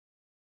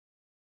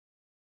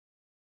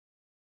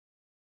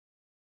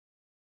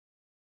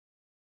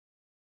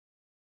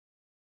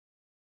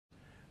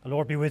The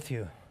Lord be with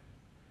you.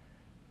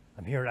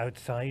 I'm here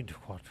outside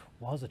what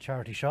was a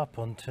charity shop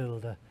until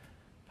the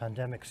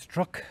pandemic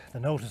struck. The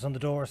notice on the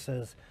door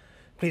says,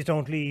 please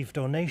don't leave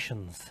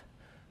donations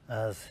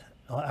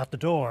at the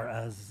door,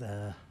 as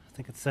I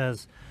think it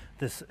says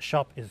this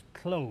shop is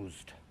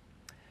closed.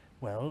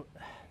 Well,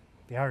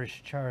 the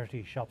Irish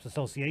Charity Shops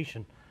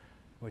Association,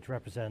 which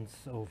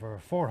represents over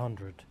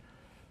 400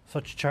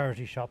 such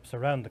charity shops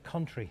around the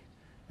country,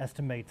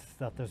 estimates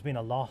that there's been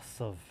a loss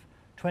of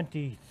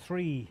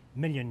 23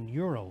 million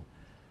euro,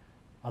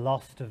 a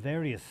loss to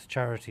various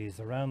charities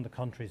around the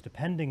countries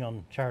depending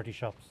on charity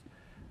shops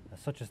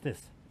such as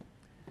this.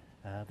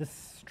 This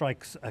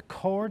strikes a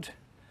chord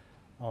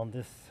on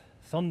this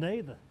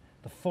Sunday,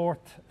 the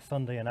fourth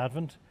Sunday in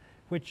Advent,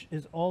 which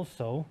is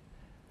also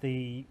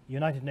the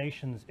United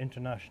Nations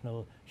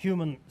International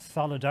Human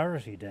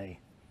Solidarity Day.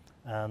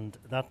 And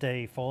that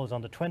day falls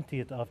on the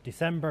 20th of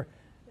December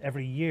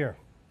every year.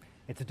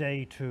 It's a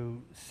day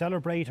to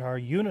celebrate our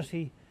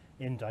unity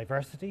in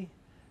diversity,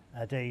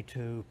 a day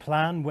to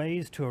plan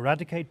ways to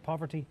eradicate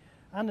poverty,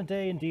 and a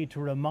day indeed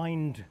to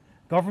remind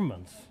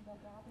governments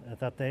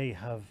that they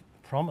have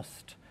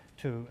promised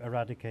to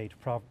eradicate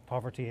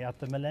poverty at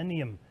the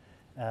Millennium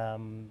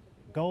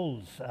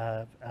Goals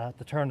at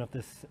the turn of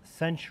this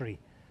century.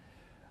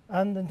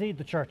 And indeed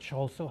the Church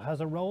also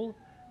has a role,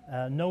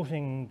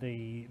 noting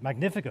the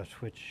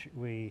Magnificat, which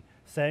we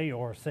say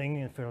or sing,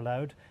 if we're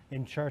allowed,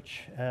 in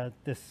church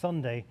this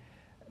Sunday,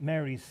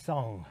 Mary's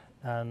song.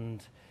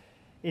 And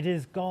it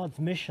is God's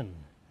mission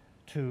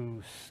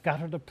to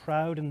scatter the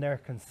proud in their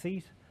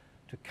conceit,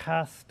 to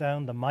cast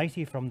down the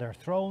mighty from their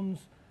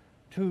thrones,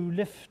 to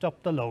lift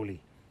up the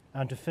lowly,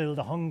 and to fill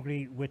the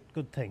hungry with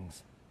good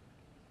things.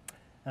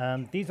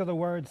 And these are the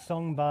words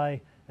sung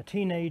by a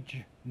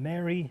teenage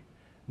Mary,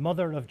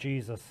 mother of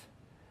Jesus,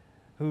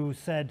 who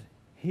said,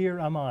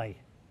 "Here am I,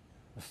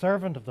 a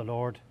servant of the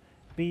Lord,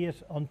 be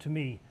it unto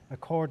me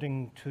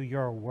according to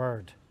your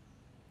word."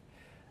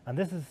 And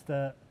this is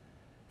the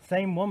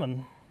same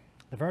woman,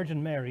 the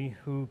Virgin Mary,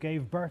 who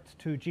gave birth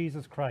to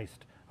Jesus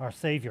Christ, our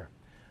Saviour,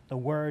 the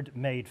Word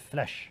made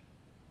flesh.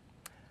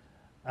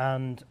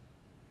 And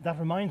that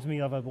reminds me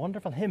of a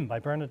wonderful hymn by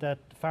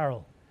Bernadette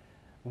Farrell,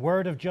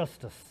 Word of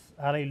Justice,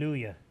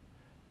 Alleluia,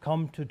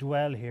 come to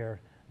dwell here,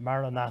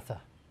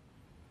 Maranatha.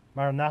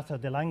 Maranatha,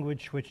 the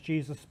language which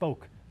Jesus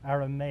spoke,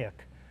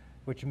 Aramaic,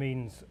 which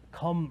means,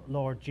 come,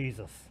 Lord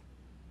Jesus.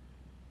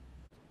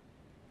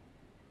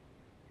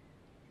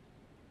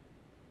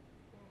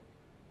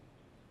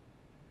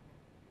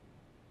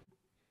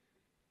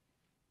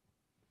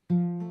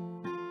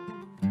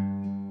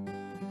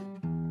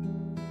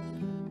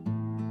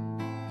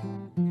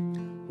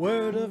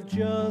 Word of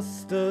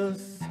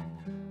justice,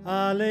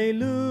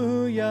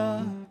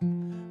 Alleluia,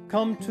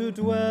 come to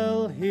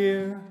dwell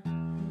here,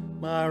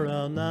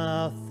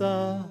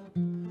 Maranatha.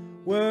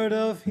 Word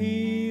of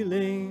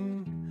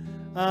healing,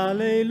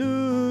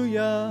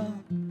 Alleluia,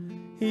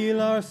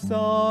 heal our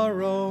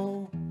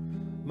sorrow,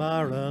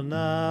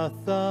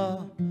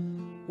 Maranatha.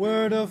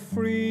 Word of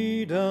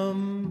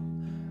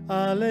freedom,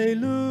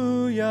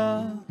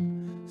 Alleluia,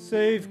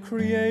 save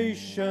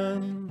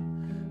creation,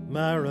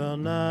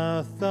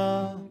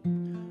 Maranatha.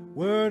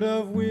 Word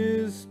of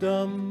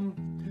wisdom,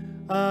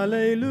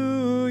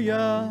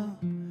 Alleluia,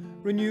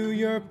 renew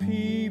your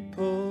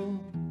people,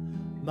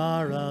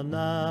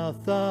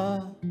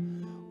 Maranatha.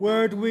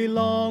 Word we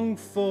long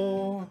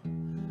for,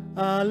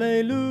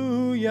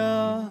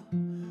 Alleluia,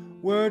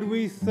 word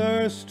we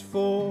thirst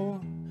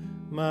for,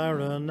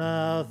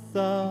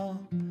 Maranatha.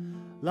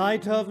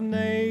 Light of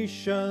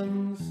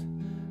nations,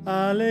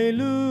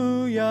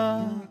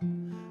 Alleluia,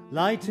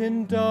 light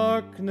in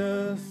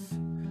darkness,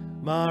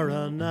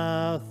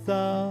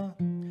 Maranatha.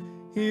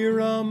 Here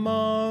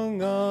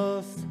among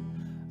us,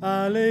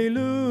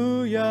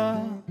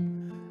 Alleluia,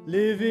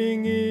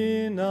 living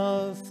in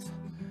us,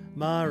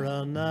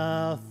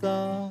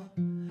 Maranatha.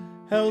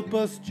 Help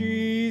us,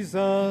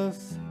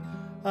 Jesus,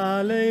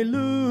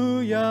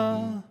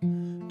 Alleluia,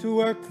 to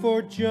work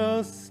for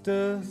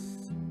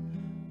justice,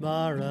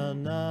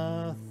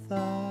 Maranatha.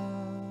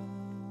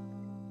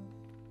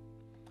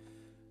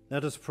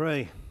 Let us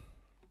pray.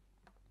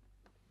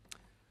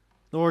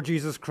 Lord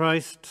Jesus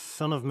Christ,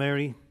 Son of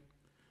Mary,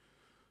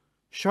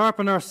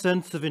 sharpen our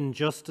sense of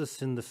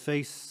injustice in the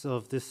face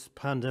of this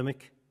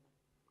pandemic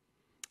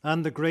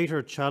and the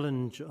greater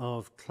challenge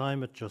of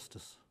climate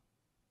justice.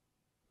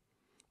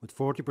 With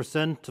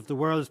 40% of the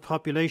world's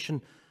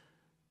population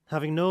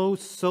having no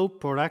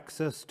soap or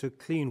access to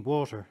clean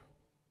water,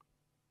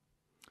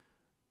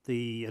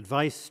 the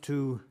advice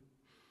to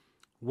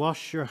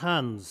wash your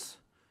hands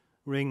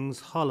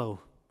rings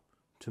hollow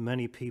to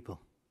many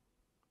people.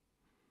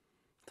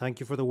 Thank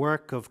you for the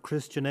work of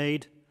Christian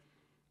Aid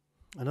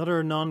and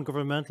other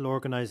non-governmental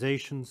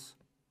organisations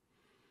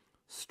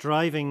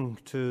striving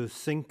to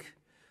sink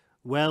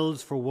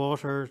wells for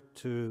water,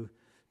 to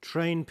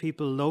train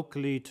people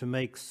locally to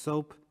make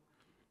soap,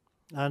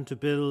 and to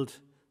build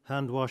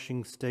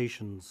hand-washing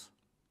stations.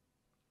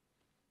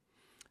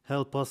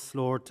 Help us,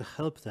 Lord, to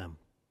help them.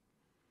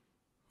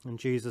 In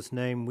Jesus'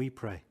 name we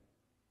pray.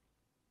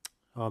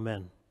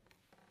 Amen.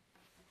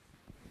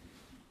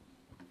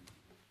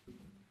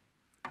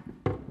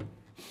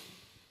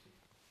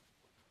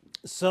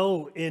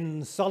 So,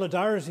 in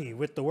solidarity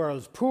with the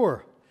world's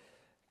poor,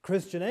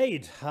 Christian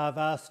Aid have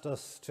asked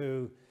us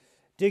to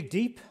dig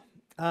deep,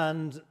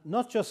 and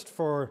not just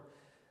for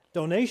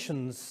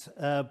donations,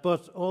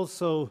 but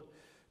also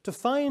to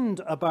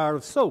find a bar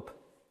of soap,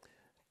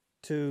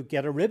 to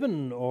get a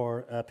ribbon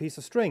or a piece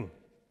of string,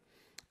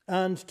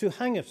 and to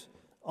hang it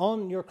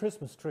on your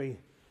Christmas tree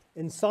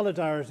in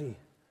solidarity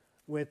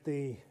with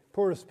the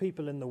poorest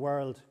people in the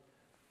world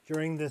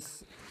during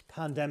this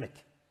pandemic.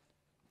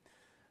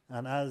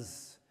 And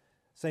as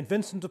St.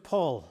 Vincent de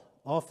Paul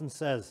often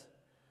says,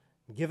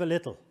 give a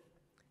little,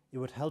 it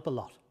would help a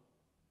lot.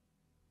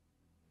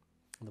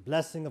 And the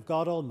blessing of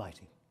God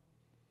Almighty,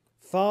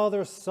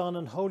 Father, Son,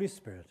 and Holy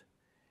Spirit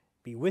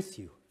be with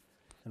you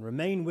and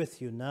remain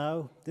with you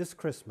now, this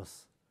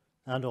Christmas,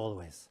 and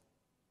always.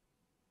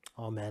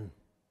 Amen.